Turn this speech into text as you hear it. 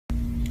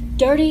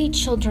dirty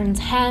children's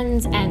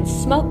hands and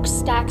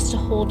smokestacks to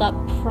hold up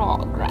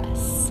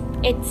progress.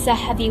 It's a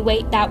heavy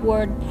weight, that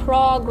word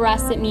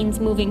progress. It means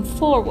moving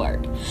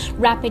forward.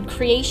 Rapid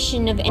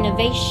creation of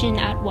innovation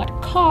at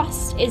what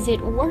cost? Is it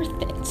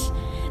worth it?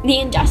 The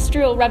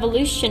Industrial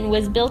Revolution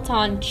was built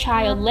on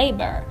child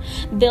labor,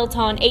 built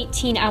on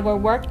 18-hour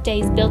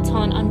workdays, built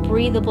on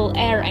unbreathable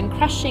air and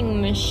crushing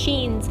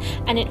machines,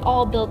 and it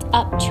all built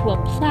up to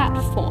a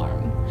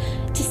platform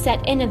to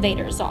set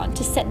innovators on,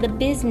 to set the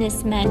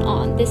businessmen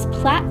on. This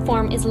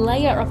platform is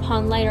layer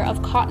upon layer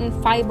of cotton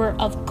fiber,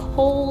 of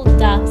coal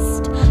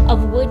dust,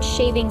 of wood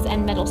shavings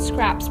and metal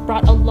scraps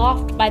brought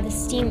aloft by the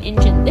steam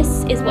engine.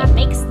 This is what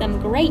makes them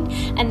great,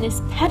 and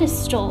this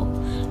pedestal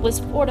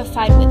was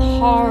fortified with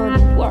hard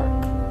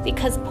work,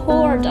 because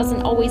poor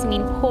doesn't always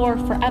mean poor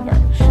forever.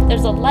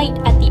 There's a light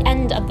at the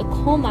end of the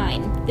coal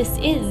mine. This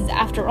is,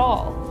 after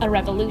all, a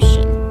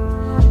revolution.